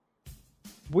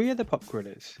We are the Pop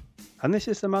Gorillas, and this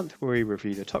is the month where we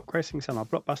review the top grossing summer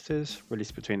blockbusters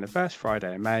released between the first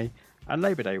Friday in May and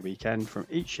Labor Day weekend from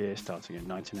each year starting in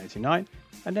 1989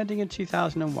 and ending in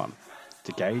 2001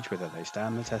 to gauge whether they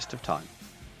stand the test of time.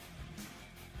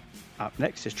 Up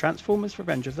next is Transformers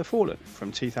Revenge of the Fallen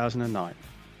from 2009,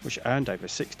 which earned over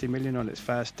 60 million on its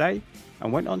first day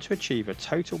and went on to achieve a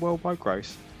total worldwide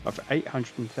gross of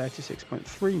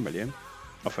 836.3 million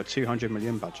off a 200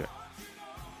 million budget.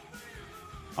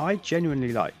 I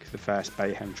genuinely like the first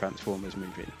Bayhem Transformers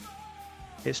movie.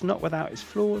 It's not without its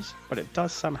flaws, but it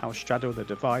does somehow straddle the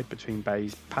divide between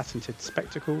Bay's patented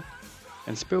spectacle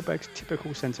and Spielberg's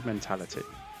typical sentimentality.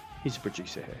 He's a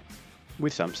producer here,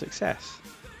 with some success.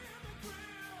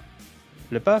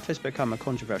 LaBeouf has become a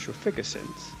controversial figure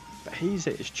since, but he's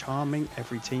at his charming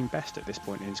every teen best at this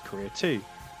point in his career too,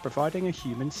 providing a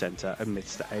human centre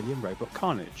amidst the alien robot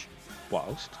carnage,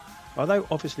 whilst, although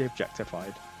obviously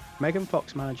objectified, Megan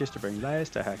Fox manages to bring layers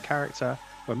to her character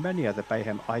when many other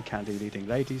Bayhem eye candy leading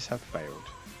ladies have failed.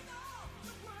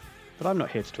 But I'm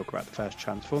not here to talk about the first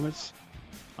Transformers,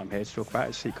 I'm here to talk about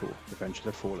its sequel, Revenge of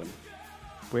the Fallen,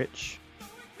 which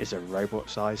is a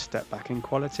robot-sized step back in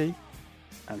quality,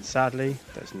 and sadly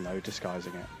there's no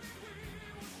disguising it.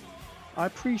 I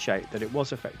appreciate that it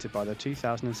was affected by the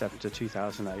 2007 to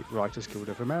 2008 Writers Guild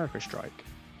of America strike,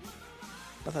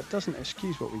 but that doesn't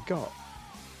excuse what we got.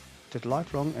 Did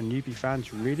lifelong and newbie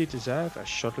fans really deserve as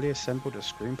shoddily assembled a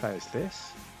screenplay as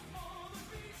this?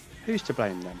 Who's to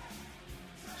blame then?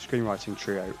 Screenwriting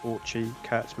trio Orci,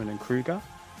 Kurtzman and Kruger?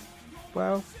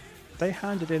 Well, they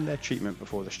handed in their treatment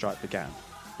before the strike began,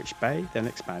 which Bay then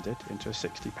expanded into a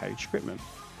 60-page scriptment.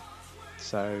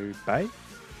 So Bay?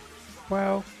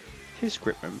 Well, his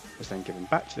scriptment was then given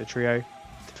back to the trio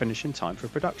to finish in time for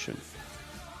production.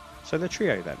 So the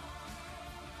trio then?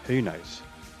 Who knows?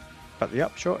 But the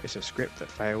upshot is a script that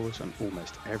fails on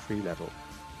almost every level.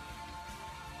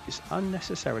 It's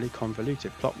unnecessarily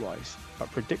convoluted plot-wise, but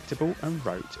predictable and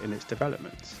rote in its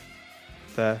developments.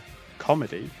 The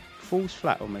comedy falls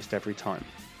flat almost every time,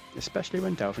 especially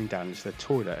when delving down into the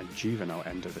toilet and juvenile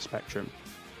end of the spectrum.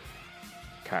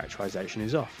 Characterization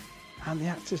is off, and the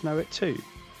actors know it too,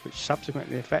 which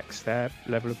subsequently affects their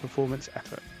level of performance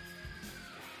effort.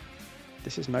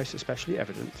 This is most especially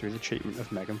evident through the treatment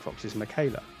of Megan Fox's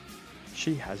Michaela.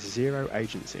 She has zero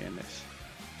agency in this,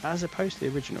 as opposed to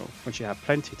the original when she had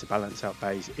plenty to balance out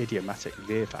Bay's idiomatic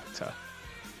Lear factor.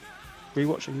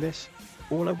 Rewatching this,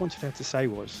 all I wanted her to say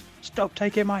was, "Stop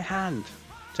taking my hand!"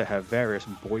 to her various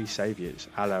boy saviours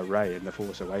a la Rey in The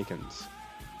Force Awakens.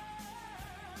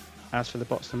 As for the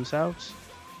bots themselves,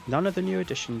 none of the new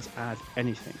additions add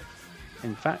anything.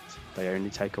 In fact, they only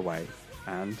take away,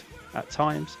 and, at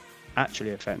times,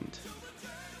 actually offend.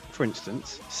 For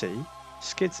instance, see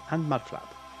Skids and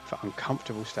Mudflap for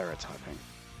uncomfortable stereotyping.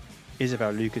 Isabel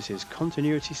Lucas's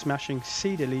continuity-smashing,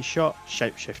 seedily shot,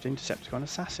 shape-shifting Decepticon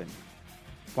assassin.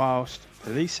 Whilst the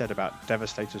least said about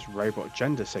Devastator's robot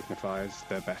gender signifiers,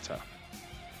 the better.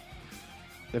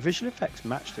 The visual effects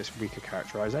match this weaker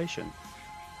characterization.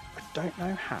 I don't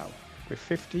know how, with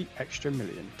 50 extra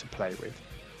million to play with,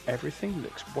 everything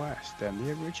looks worse than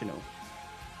the original.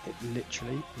 It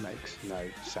literally makes no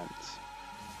sense.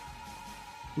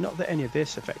 Not that any of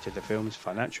this affected the film's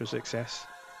financial success,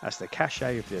 as the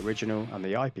cachet of the original and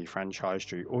the IP franchise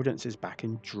drew audiences back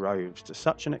in droves to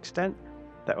such an extent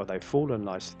that although Fallen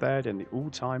lies third in the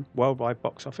all-time worldwide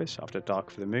box office after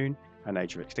Dark of the Moon and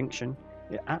Age of Extinction,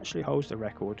 it actually holds the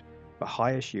record for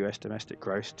highest US domestic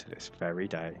gross to this very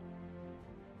day.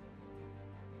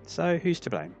 So who's to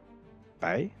blame?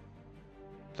 Bay?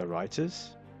 The writers?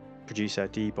 Producer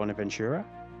D. Bonaventura?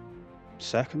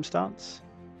 Circumstance?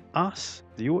 Us,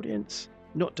 the audience,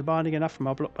 not demanding enough from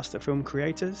our blockbuster film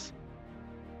creators?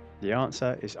 The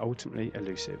answer is ultimately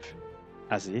elusive,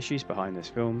 as the issues behind this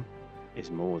film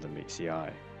is more than meets the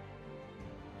eye.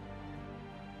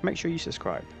 Make sure you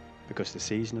subscribe, because the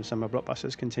season of summer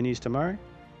blockbusters continues tomorrow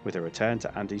with a return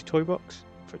to Andy's Toy Box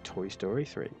for Toy Story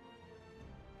 3.